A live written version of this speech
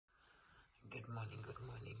morning, good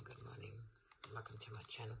morning, good morning. Welcome to my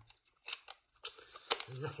channel.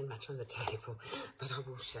 There's nothing much on the table, but I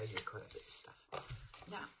will show you quite a bit of stuff.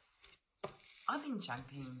 Now, I've been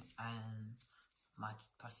jumping my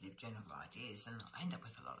positive journal ideas, and I end up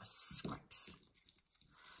with a lot of scraps.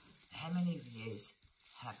 How many of you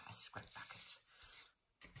have a scrap bucket?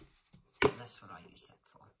 That's what I use that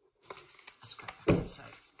for, a scrap bucket. So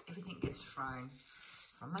everything gets thrown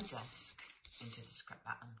from my desk into the scrap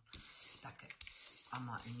bucket. I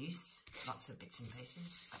might use lots of bits and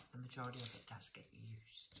pieces, but the majority of it does get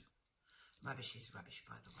used. Rubbish is rubbish,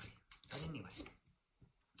 by the way. But anyway,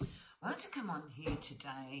 I wanted to come on here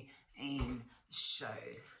today and show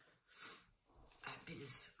a bit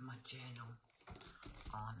of my journal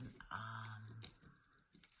on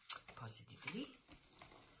positivity.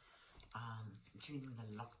 During the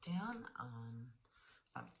lockdown,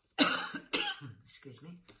 excuse me,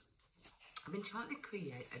 I've been trying to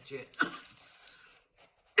create a journal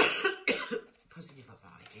positive of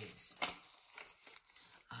ideas,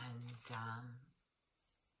 and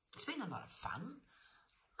it's been a lot of fun.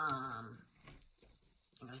 I'm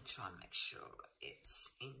going to try and make sure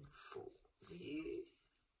it's in full view.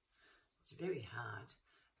 It's very hard,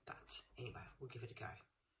 but anyway, we'll give it a go.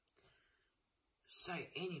 So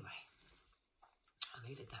anyway, I'll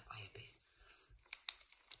leave it that way a bit.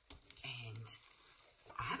 And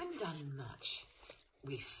I haven't done much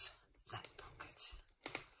with that pocket,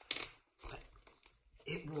 but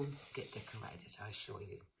it will get decorated, I assure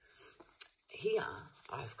you. Here,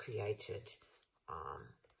 I've created,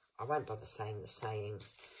 I won't bother saying the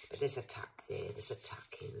sayings, but there's a tuck there, there's a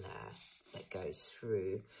tuck in there that goes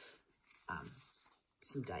through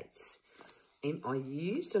some dates. And I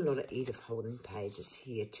used a lot of Edith Holden pages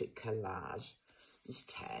here to collage these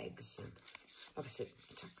tags, and like I said,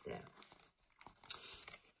 a tuck there.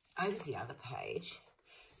 Over the other page,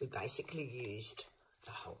 we basically used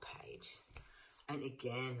the whole page. And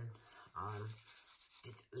again,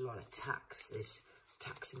 did a lot of tucks. There's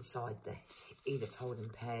tucks inside the Edith Holden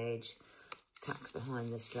page, tucks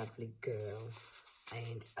behind this lovely girl,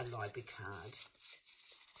 and a library card.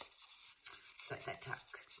 So that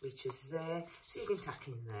tuck reaches there, so you can tuck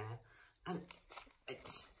in there. And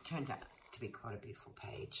it's turned out to be quite a beautiful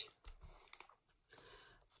page.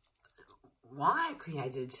 Why I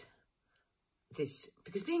created this,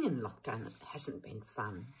 because being in lockdown hasn't been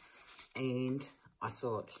fun, and I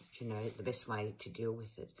thought, you know, the best way to deal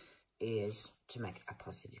with it is to make a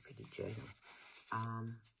positivity journal,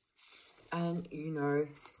 and you know,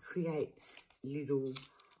 create little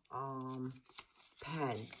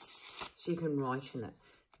pads so you can write in it.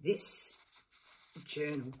 This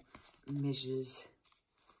journal measures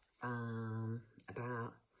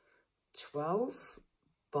about 12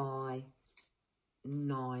 by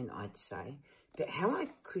 9, I'd say. But how I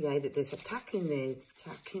created, there's a tuck in there,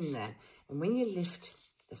 and when you lift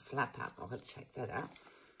the flap up, I've got to take that out,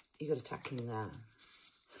 you got to tuck in there.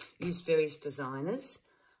 Use various designers.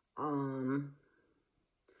 So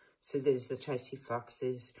there's the Tracy Fox,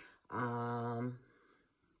 there's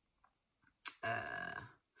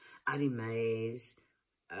Addie Mays,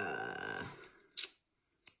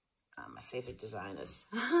 my favourite designers.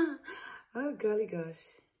 Oh, golly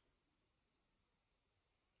gosh.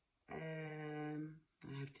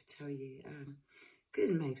 I have to tell you,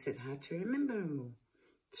 good makes it hard to remember them all.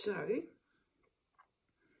 So,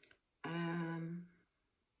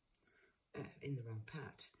 in the wrong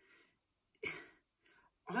part.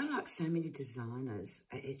 I like so many designers.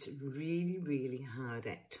 It's really, really hard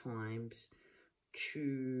at times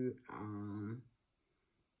to,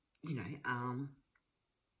 you know,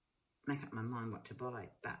 make up my mind what to buy.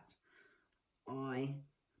 But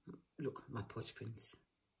look, my porch prints,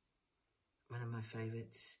 one of my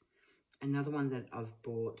favourites. Another one that I've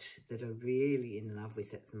bought that I'm really in love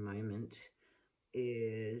with at the moment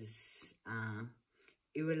is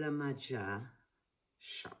Irilamaja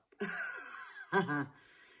Shop.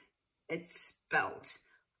 It's spelt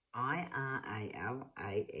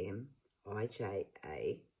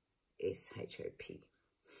IRALAMIJASHOP.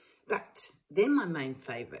 But they're my main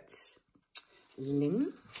favourites.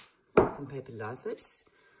 Lynn from Paper Lifers,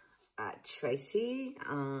 Tracy,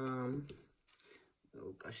 oh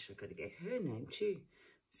gosh, I've got to get her name too.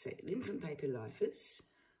 So Lynn from Paper Lifers,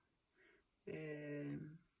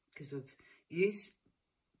 because I've used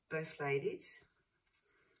both ladies.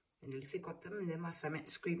 And Olivia got them, and they're my favourite.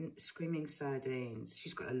 Screaming Sardines.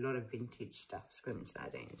 She's got a lot of vintage stuff, Screaming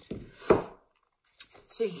Sardines.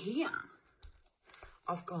 So here,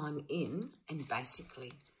 I've gone in and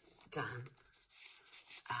basically done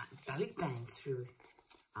a belly band through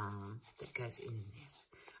that goes in there.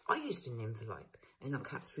 I used an envelope, and I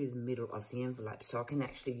cut through the middle of the envelope so I can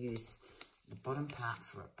actually use the bottom part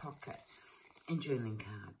for a pocket and journaling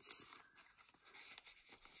cards.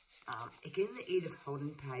 Again, the Edith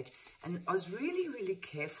Holden page, and I was really, really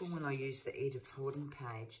careful when I used the Edith Holden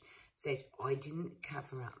page that I didn't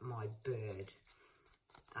cover up my bird.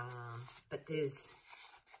 But there's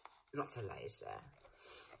lots of layers there.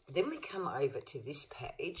 Then we come over to this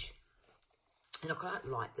page, and I quite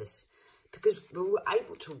like this because we were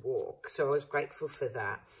able to walk, so I was grateful for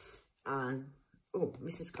that. Oh,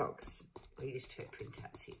 Mrs. Cox, we used her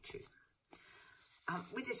printouts here too.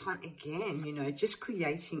 With this one, again, you know, just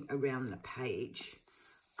creating around the page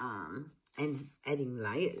and adding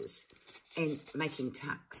layers and making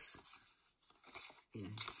tucks. You know,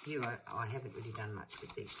 here I haven't really done much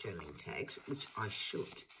with these journaling tags, which I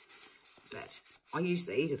should. But I use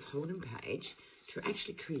the Edith Holden page to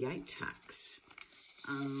actually create tucks.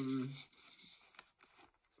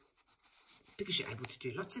 Because you're able to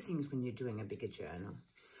do lots of things when you're doing a bigger journal.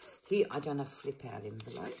 Here I've done a flip out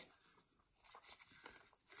envelope.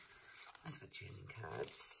 It's got journaling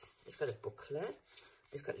cards. It's got a booklet.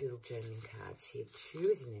 It's got little journaling cards here too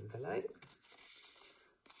with an envelope.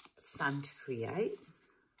 Fun to create.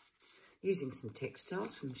 Using some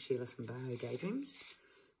textiles from Sheila from Boho Daydreams.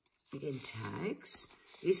 Again, tags.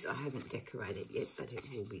 This I haven't decorated yet, but it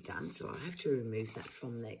will be done. So I have to remove that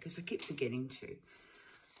from there because I keep forgetting to.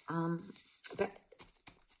 But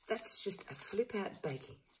that's just a flip out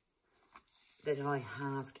baggie that I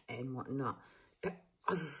halved and whatnot. But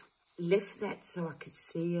I've left that so I could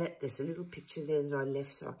see it. There's a little picture there that I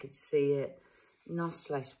left so I could see it. Nice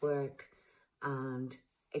lace work, and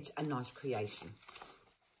it's a nice creation.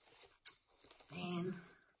 Then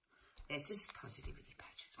there's this positivity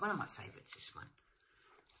page. It's one of my favourites, this one.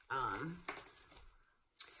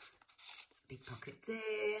 Big pocket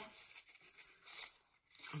there.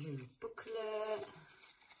 A little booklet.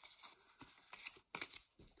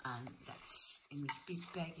 And that's in this big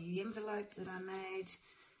baggy envelope that I made.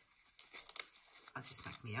 I just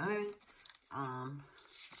make my own.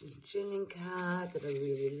 Little journaling card that I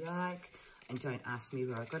really like. And don't ask me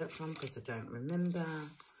where I got it from because I don't remember.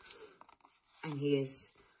 And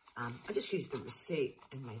here's, I just used a receipt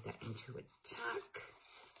and made that into a tuck.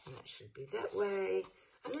 And that should be that way.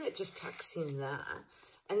 And then it just tucks in there.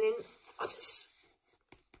 And then I just,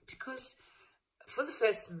 because for the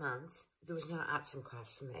first month, there was no arts and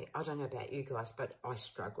crafts for me. I don't know about you guys, but I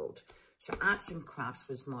struggled. So arts and crafts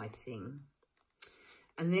was my thing.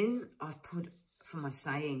 And then I've put, for my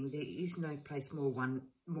saying, there is no place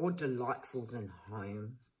more delightful than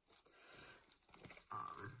home.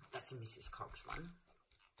 That's a Mrs. Cox one.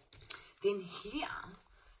 Then here,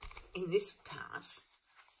 in this part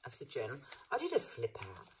of the journal, I did a flip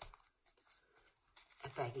out, a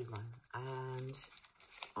baggy one, and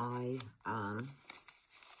I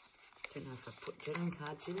don't know if I put journaling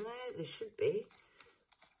cards in there. There should be.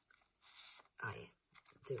 Oh yeah,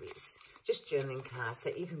 there is. Just journaling cards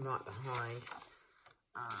that you can write behind.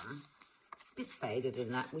 A bit faded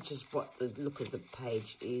in that, which is what the look of the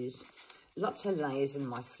page is. Lots of layers in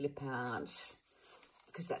my flip out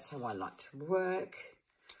because that's how I like to work.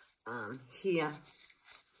 Here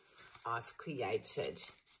I've created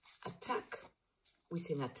a tuck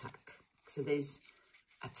within a tuck. So there's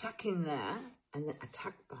a tuck in there and then a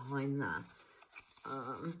tuck behind there.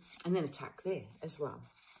 And then a tuck there as well.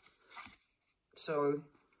 So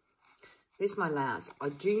there's my layers. I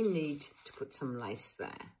do need to put some lace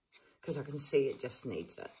there because I can see it just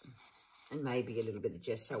needs it. And maybe a little bit of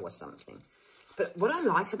gesso or something. But what I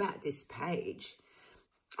like about this page,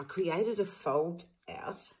 I created a fold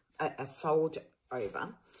out, a fold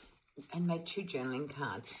over, and made 2 journaling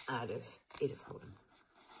cards out of Edith Holden.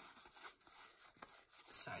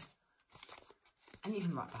 So, and you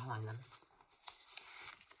can write behind them.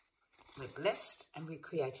 We're blessed and we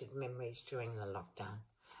created memories during the lockdown.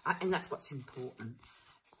 And that's what's important.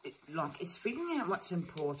 It's figuring out what's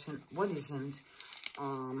important, what isn't,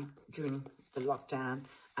 during the lockdown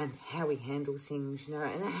and how we handle things, you know.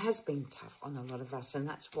 And it has been tough on a lot of us, and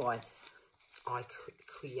that's why I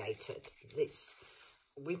created this.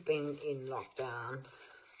 We've been in lockdown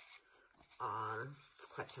for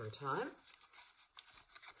quite some time,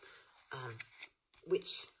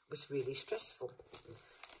 which was really stressful.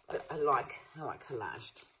 But I like how I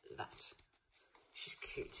collaged that. She's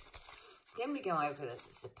cute. Then we go over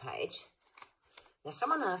the page. Now,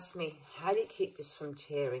 someone asked me, how do you keep this from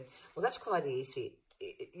tearing? Well, that's quite easy.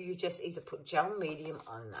 You just either put gel medium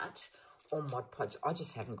on that or Mod Podge. I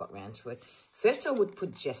just haven't got round to it. First, I would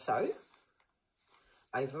put gesso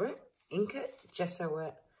over it, ink it, gesso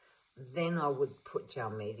it. Then I would put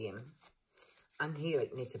gel medium. And here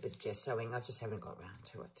it needs a bit of gessoing. I just haven't got around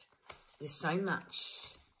to it. There's so much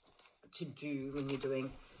to do when you're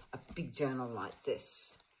doing a big journal like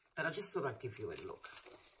this. But I just thought I'd give you a look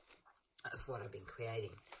of what I've been creating.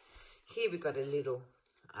 Here we've got a little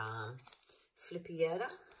flippiata.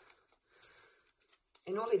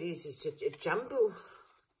 And all it is just a jumble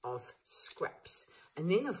of scraps. And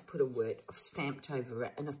then I've put a word, I've stamped over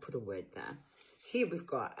it and I've put a word there. Here we've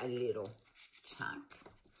got a little tag.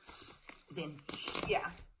 Then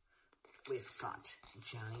here we've got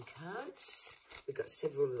journaling cards. We've got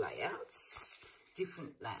several layouts,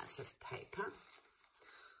 different layouts of paper.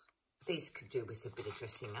 These could do with a bit of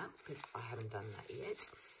dressing up, but I haven't done that yet.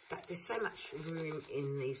 But there's so much room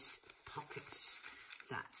in these pockets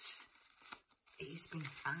that it's been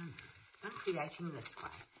fun. I'm creating this way.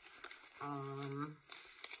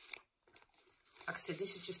 Like I said,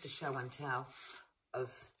 this is just a show and tell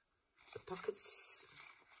of the pockets,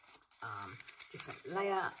 different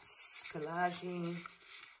layouts, collaging.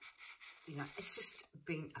 You know, it's just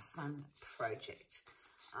been a fun project,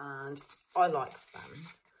 and I like fun.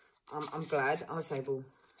 I'm glad I was able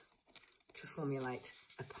to formulate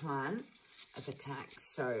a plan of attack,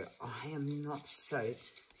 so I am not so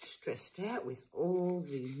stressed out with all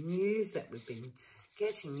the news that we've been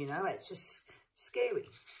getting. You know, it's just scary.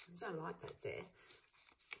 I don't like that there.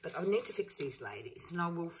 But I need to fix these ladies, and I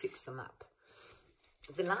will fix them up.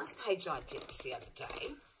 The last page I did was the other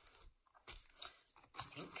day. I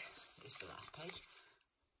think is the last page.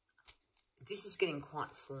 This is getting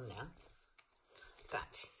quite full now.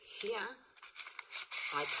 But here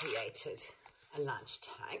I created a large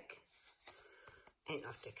tag, and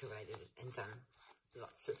I've decorated it and done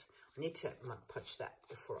lots of... I need to punch that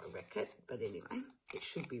before I wreck it, but anyway, it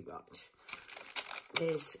should be right.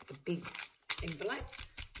 There's a big envelope.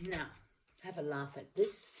 Now, have a laugh at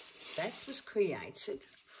this. This was created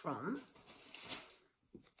from...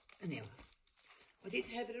 Now, I did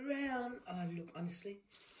have it around. Oh, look, honestly.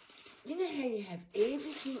 You know how you have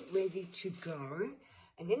everything ready to go,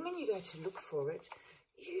 and then when you go to look for it,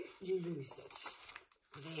 you lose it.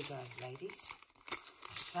 There you go, ladies.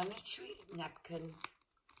 A sanitary napkin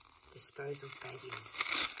disposal babies.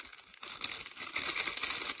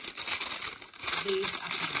 These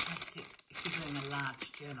are fantastic if you're doing a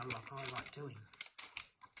large journal like I like doing.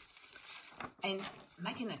 And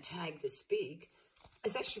making a tag this big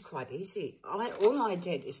is actually quite easy. All I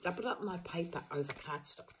did is double up my paper over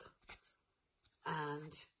cardstock,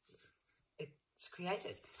 and it's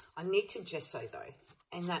created. I need to gesso though,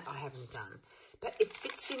 and that I haven't done. But it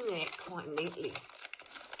fits in there quite neatly,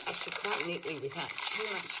 actually quite neatly without too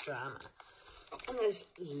much drama. And there's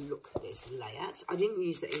layouts. I didn't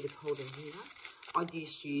use the Edith Holden here. I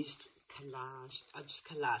just used collage. I just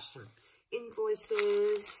collaged some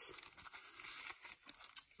invoices.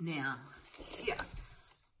 Now, here,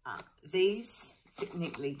 these fit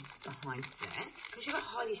neatly behind there because you've got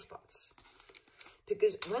hidey spots.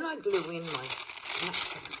 Because when I glue in my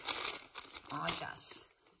napkin, I just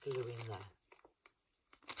glue in there.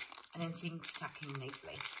 And then things tuck in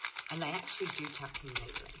neatly. And they actually do tuck in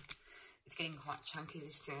neatly. It's getting quite chunky,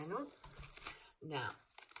 this journal. Now,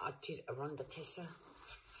 I did a Rhonda Tessa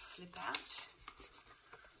flip out.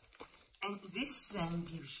 And this then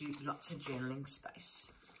gives you lots of journaling space.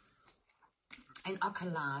 And I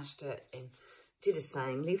collaged it and did a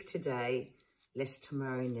saying, live today, lest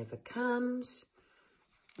tomorrow never comes.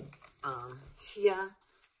 Here,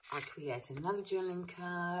 I create another journaling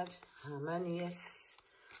card, harmonious,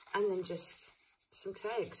 and then just some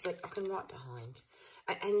tags that I can write behind.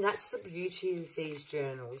 And that's the beauty of these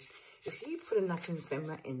journals. If you put enough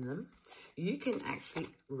ephemera in them, you can actually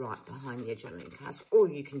write behind your journaling cards, or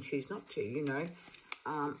you can choose not to, you know.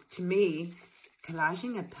 To me,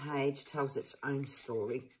 collaging a page tells its own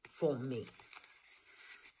story for me.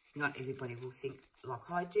 Not everybody will think like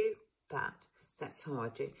I do, but that's how I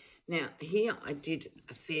do. Now, here I did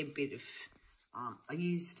a fair bit of, I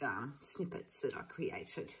used snippets that I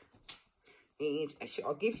created. And actually,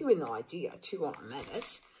 I'll give you an idea too while I'm at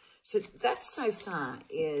it. So that so far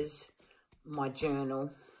is my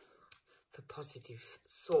journal for positive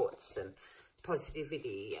thoughts and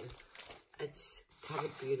positivity, and it's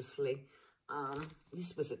covered beautifully.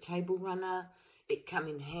 This was a table runner. It came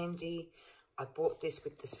in handy. I bought this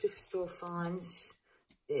with the thrift store finds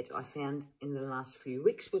that I found in the last few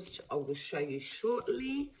weeks, which I will show you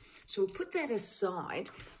shortly. So we'll put that aside.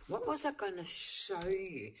 What was I going to show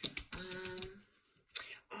you?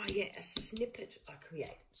 Oh yeah, a snippet I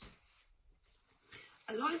created.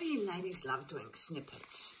 A lot of you ladies love doing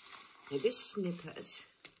snippets. Now this snippet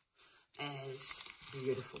is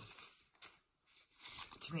beautiful.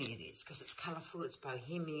 To me it is, because it's colourful, it's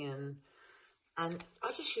bohemian, And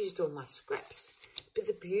I just used all my scraps. But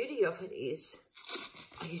the beauty of it is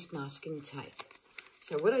I used masking tape.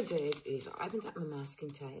 So what I did is I opened up my masking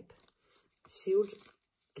tape, sealed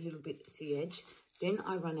a little bit at the edge. Then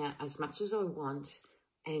I run out as much as I want,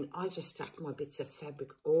 and I just stuck my bits of fabric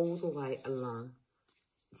all the way along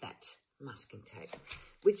that masking tape,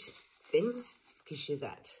 which then gives you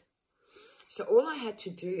that. So all I had to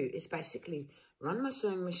do is basically run my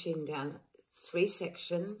sewing machine down 3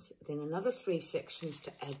 sections, then another 3 sections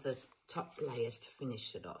to add the top layers to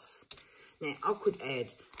finish it off. Now, I could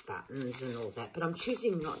add buttons and all that, but I'm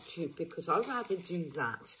choosing not to because I'd rather do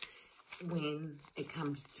that when it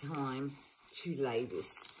comes time to lay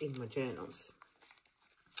this in my journals.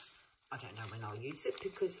 I don't know when I'll use it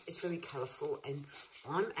because it's very colourful, and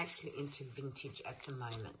I'm actually into vintage at the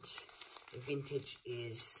moment. Vintage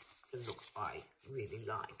is the look I really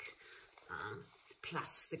like.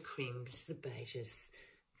 Plus the creams, the beiges,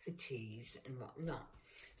 the teas and whatnot.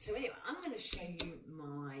 So anyway, I'm going to show you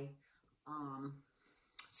my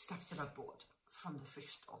stuff that I bought from the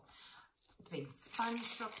thrift store. It's been fun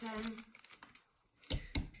shopping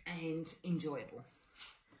and enjoyable.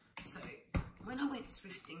 So when I went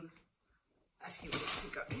thrifting a few weeks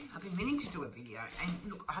ago, I've been meaning to do a video,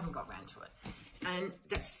 and look, I haven't got around to it. And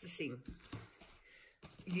that's the thing.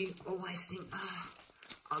 You always think, oh,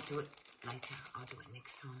 I'll do it later, I'll do it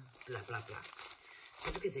next time, blah, blah, blah.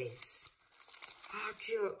 But look at this. How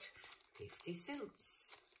cute. 50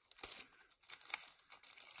 cents.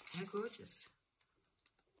 How gorgeous.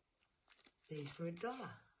 These were $1,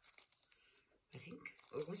 I think.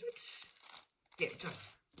 Or was it? Yeah,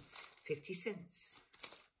 $1. 50 cents.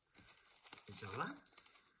 $1.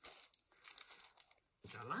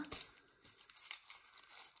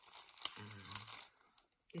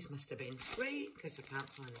 This must have been free because I can't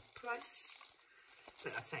find the price.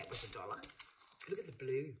 But I'd say it was $1. Look at the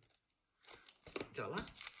blue. $1.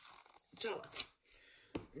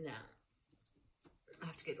 Now, I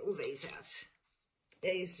have to get all these out.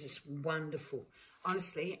 These are just wonderful.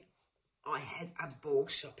 Honestly, I had a ball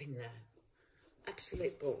shopping there.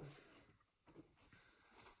 Absolute ball.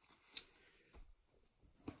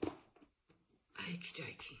 Okie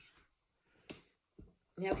dokie.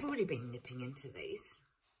 Now, I've already been nipping into these.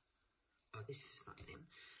 Oh, this is not them.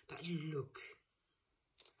 But look.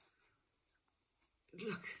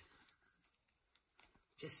 Look.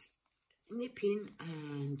 Just nip in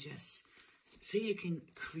and just, so you can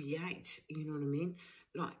create, you know what I mean?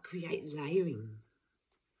 Like, create layering.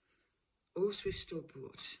 All thrift store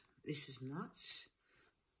bought. This is nuts.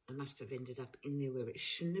 I must have ended up in there where it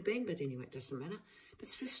shouldn't have been, but anyway, it doesn't matter. But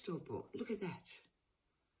thrift store bought. Look at that.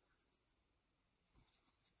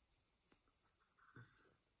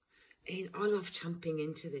 And I love jumping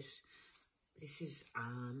into this. This is,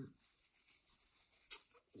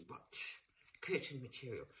 curtain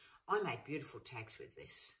material. I made beautiful tags with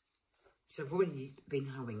this. So I've already been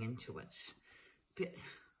hoeing into it. But,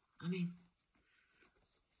 I mean,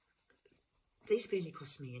 these barely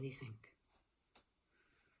cost me anything.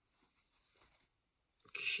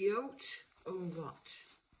 Cute or what?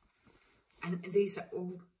 And these are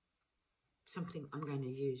all something I'm going to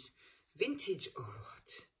use. Vintage or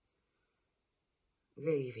what?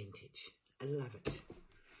 Very vintage. I love it.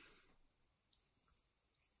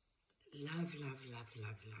 Love, love, love,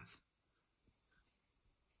 love, love.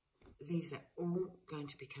 These are all going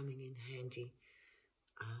to be coming in handy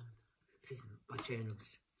for my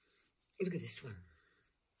journals. Look at this one.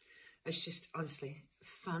 It's just, honestly,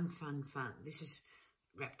 fun, fun, fun. This is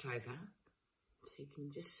wrapped over, so you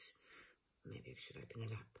can just, maybe I should open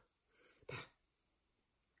it up. But,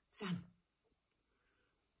 fun.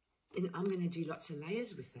 And I'm going to do lots of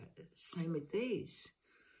layers with it. Same with these.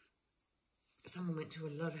 Someone went to a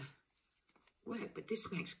lot of work, but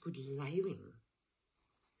this makes good layering.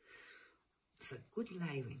 For good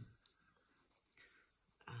layering.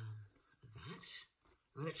 That.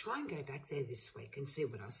 I'm going to try and go back there this week and see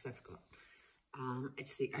what else they've got.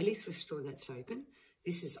 It's the only thrift store that's open.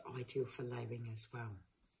 This is ideal for layering as well.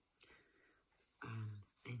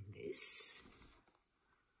 And this,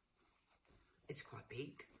 it's quite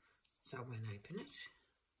big, so I won't open it.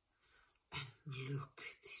 And look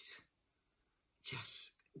at this,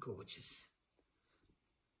 just gorgeous.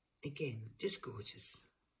 Again, just gorgeous.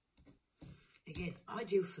 Again,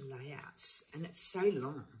 ideal for layouts, and it's so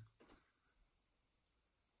long.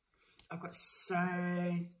 I've got so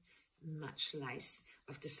much lace.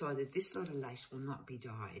 I've decided this lot of lace will not be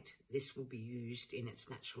dyed. This will be used in its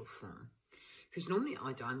natural form. Because normally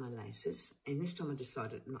I dye my laces, and this time I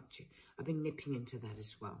decided not to. I've been nipping into that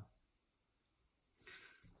as well.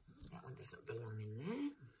 That one doesn't belong in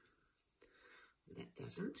there. That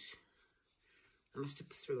doesn't. I must have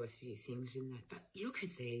threw a few things in that. But look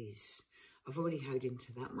at these. I've already hoed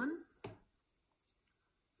into that one.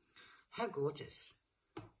 How gorgeous.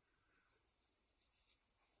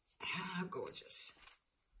 How gorgeous.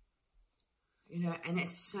 You know, and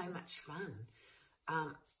it's so much fun.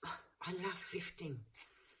 I love thrifting.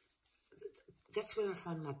 That's where I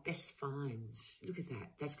find my best finds. Look at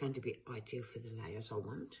that. That's going to be ideal for the layers I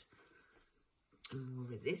want. And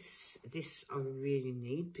more of this. This I really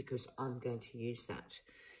need because I'm going to use that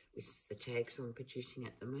with the tags I'm producing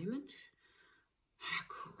at the moment. How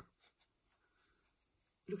cool.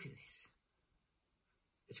 Look at this.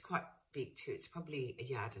 It's quite big too. It's probably 1.5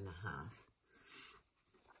 yards.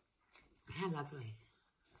 How lovely.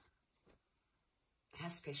 How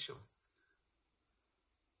special.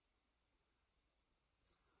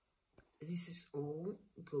 This is all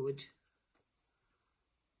good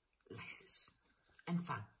laces and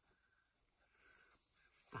fun.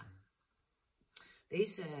 Fun.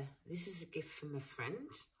 This is a gift from a friend.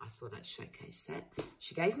 I thought I'd showcase that.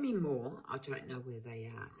 She gave me more. I don't know where they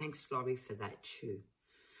are. Thanks, Laurie, for that too.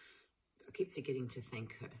 I keep forgetting to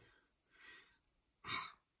thank her.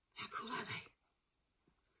 Oh, how cool are they?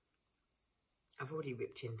 I've already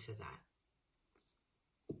ripped into that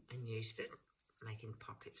and used it, making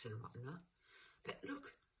pockets and whatnot. But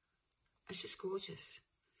look, it's just gorgeous.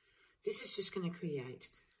 This is just going to create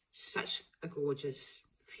such a gorgeous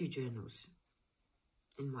few journals,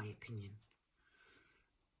 in my opinion.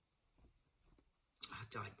 I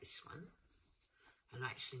dyed this one, and I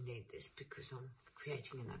actually need this because I'm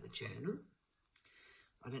creating another journal.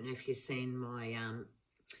 I don't know if you've seen my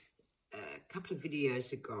a couple of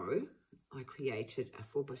videos ago, I created a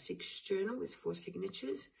 4x6 journal with 4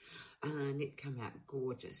 signatures, and it came out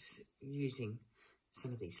gorgeous using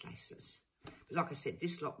some of these laces. But like I said,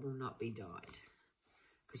 this lot will not be dyed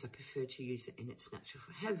because I prefer to use it in its natural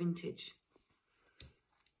form. How vintage.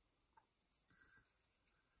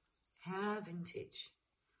 How vintage.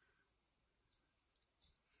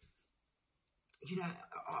 You know,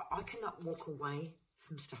 I cannot walk away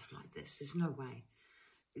from stuff like this. There's no way.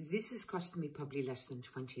 This has cost me probably less than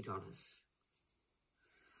 $20.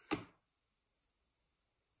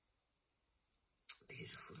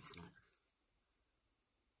 Beautiful, isn't it?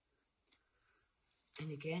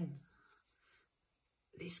 And again,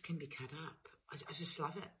 this can be cut up. I just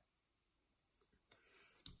love it.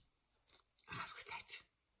 Oh, look at that.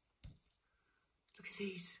 Look at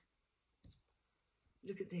these.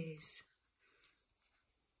 Look at these.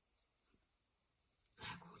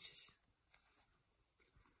 How gorgeous.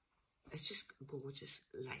 It's just gorgeous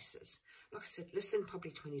laces. Like I said, less than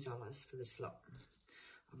probably $20 for this lot.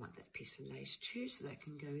 I want that piece of lace too, so that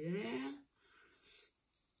can go there.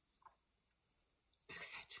 Look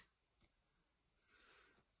at that.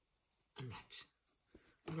 And that.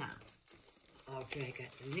 Now, I'll drag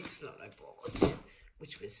out the next lot I bought,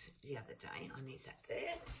 which was the other day. I need that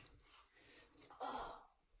there. Oh.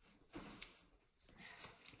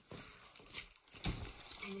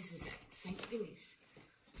 And this is at St. Vinny's.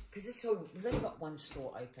 Because it's all, we've only got one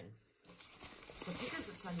store open. So because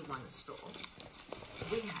it's only one store,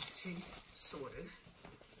 we have to sort of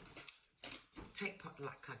take pot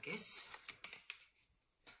luck, I guess.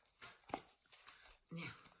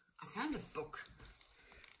 Now, I found a book,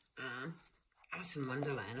 Alice in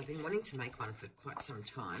Wonderland. I've been wanting to make one for quite some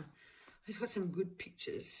time. It's got some good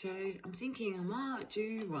pictures, so I'm thinking I might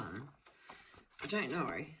do one. I don't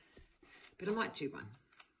know, but I might do one.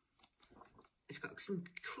 It's got some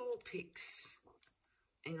cool pics,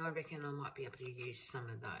 and I reckon I might be able to use some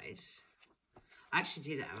of those. I actually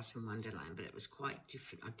did Alice in Wonderland, but it was quite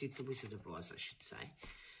different. I did The Wizard of Oz, I should say.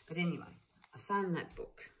 But anyway, I found that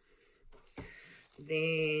book.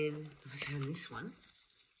 Then I found this one.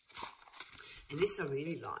 And this I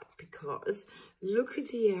really like because look at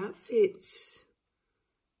the outfits.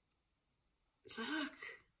 Look.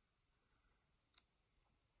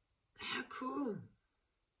 How cool.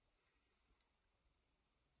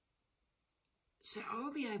 So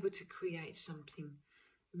I'll be able to create something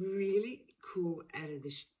really cool out of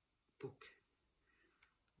this book.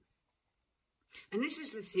 And this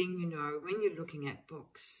is the thing, you know, when you're looking at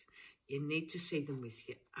books, you need to see them with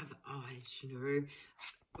your other eyes, you know,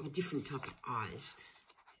 or different type of eyes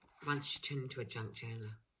once you turn into a junk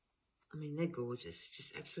journaler. I mean, they're gorgeous,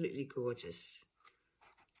 just absolutely gorgeous.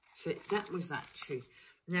 So that was that too.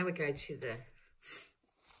 Now we go to the,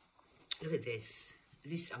 look at this.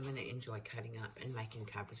 This I'm going to enjoy cutting up and making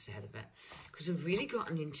covers out of it because I've really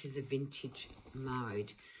gotten into the vintage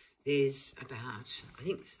mode. There's about, I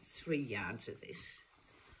think, 3 yards of this,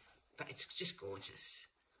 but it's just gorgeous.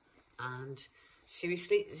 And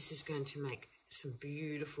seriously, this is going to make some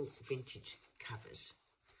beautiful vintage covers.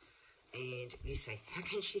 And you say, how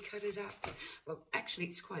can she cut it up? Well, actually,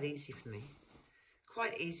 it's quite easy for me.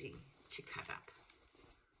 Quite easy to cut up.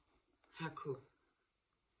 How cool.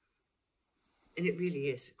 And it really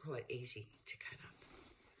is quite easy to cut up.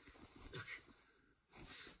 Look.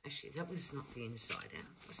 Actually, that was not the inside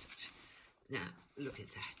out, was it? Now, look at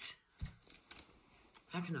that.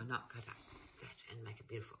 How can I not cut up that and make a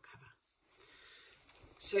beautiful cover?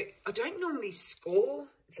 So, I don't normally score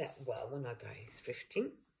that well when I go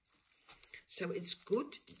thrifting. So, it's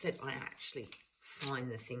good that I actually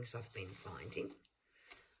find the things I've been finding.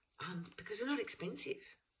 Because they're not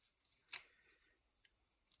expensive.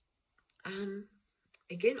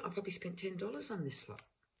 Again, I probably spent $10 on this lot.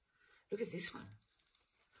 Look at this one.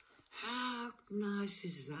 How nice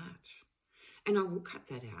is that? And I will cut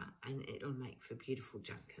that out and it'll make for beautiful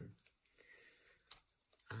junkin.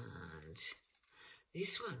 And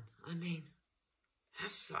this one, I mean, how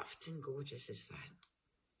soft and gorgeous is that?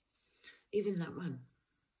 Even that one.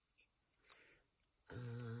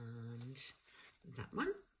 And that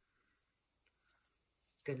one.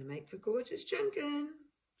 Going to make for gorgeous junkin.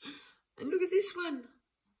 And look at this one.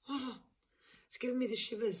 Oh, it's giving me the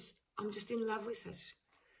shivers. I'm just in love with it.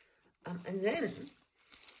 And then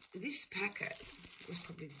this packet was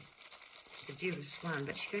probably the dearest one,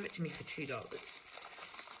 but she gave it to me for $2.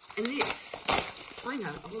 And this, I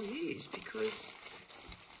know I'll use because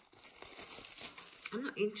I'm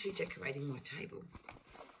not into decorating my table.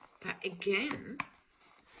 But again,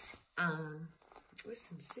 where's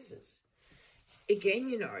some scissors? Again,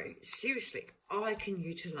 you know, seriously, I can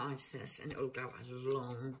utilise this and it'll go a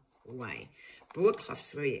long way.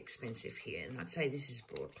 Broadcloth's very expensive here, and I'd say this is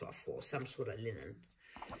broadcloth or some sort of linen.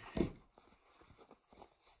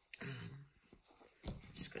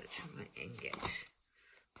 Just got to try and get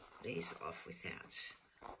these off without.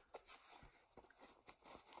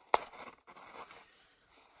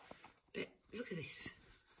 But look at this.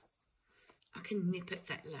 I can nip at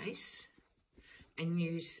that lace and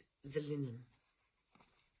use the linen.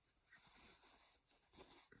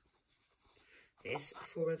 There's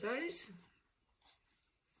 4 of those.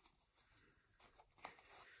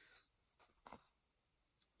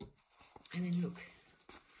 And then look,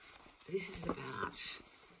 this is about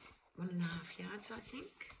 1.5 yards, I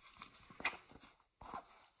think.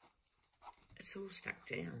 It's all stuck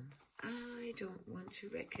down. I don't want to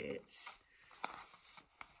wreck it.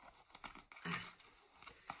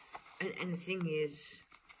 And the thing is,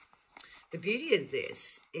 the beauty of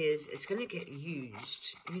this is it's going to get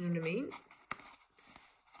used, you know what I mean?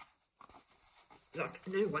 Like,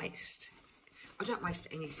 no waste. I don't waste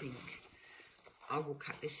anything. I will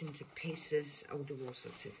cut this into pieces. I will do all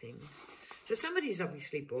sorts of things. So somebody's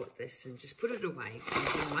obviously bought this and just put it away.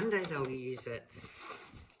 And one day they'll use it.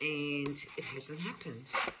 And it hasn't happened.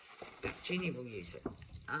 But Jeannie will use it.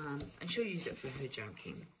 And she'll use it for her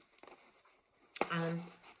junking.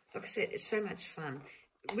 Like I said, it's so much fun.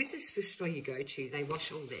 With this thrift store you go to, they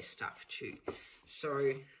wash all their stuff too.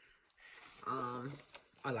 So,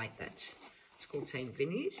 I like that. It's called St.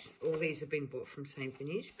 Vinny's. All these have been bought from St.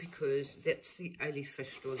 Vinny's because that's the only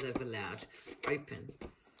thrift store they've allowed open.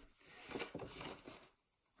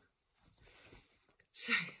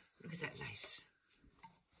 So, look at that lace.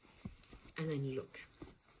 And then look.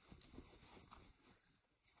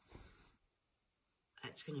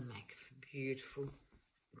 That's going to make a beautiful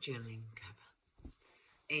journaling cover.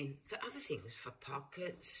 And for other things, for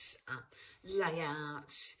pockets,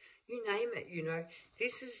 layouts, you name it, you know.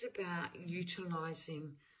 This is about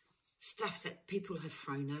utilising stuff that people have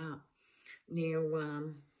thrown out.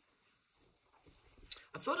 Now,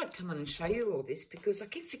 I thought I'd come on and show you all this because I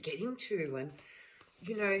keep forgetting to. And,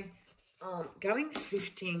 you know, going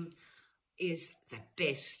thrifting is the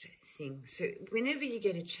best thing. So whenever you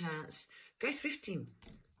get a chance, go thrifting.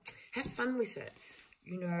 Have fun with it.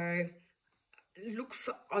 You know, look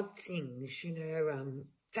for odd things, you know,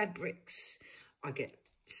 fabrics. I get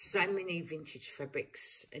so many vintage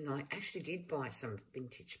fabrics, and I actually did buy some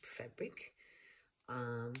vintage fabric,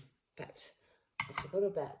 but I forgot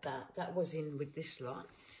about that. That was in with this lot,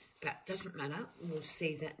 but doesn't matter. We'll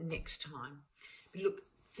see that next time. But look,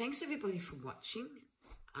 thanks everybody for watching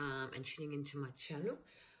and tuning into my channel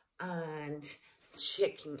and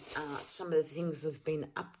checking out some of the things I've been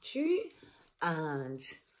up to and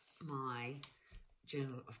my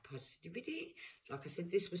journal of positivity. Like I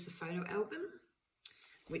said, this was the photo album,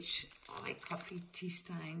 which I coffee tea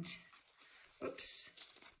stained. Oops,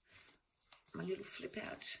 my little flip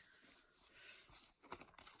out.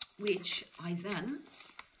 Which I then,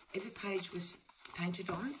 every page was painted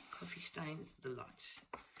on, coffee stained the lot.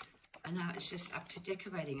 And now it's just up to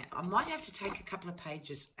decorating it. I might have to take a couple of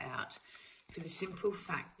pages out for the simple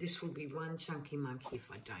fact this will be one chunky monkey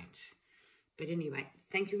if I don't. But anyway,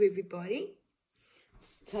 thank you, everybody.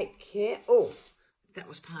 Take care. Oh, that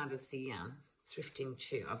was part of the thrifting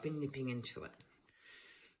too. I've been nipping into it.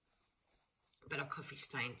 But I coffee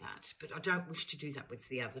stained that. But I don't wish to do that with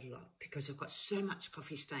the other lot because I've got so much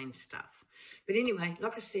coffee stained stuff. But anyway,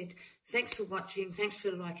 like I said, thanks for watching. Thanks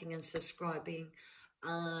for liking and subscribing.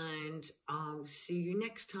 And I'll see you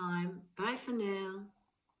next time. Bye for now.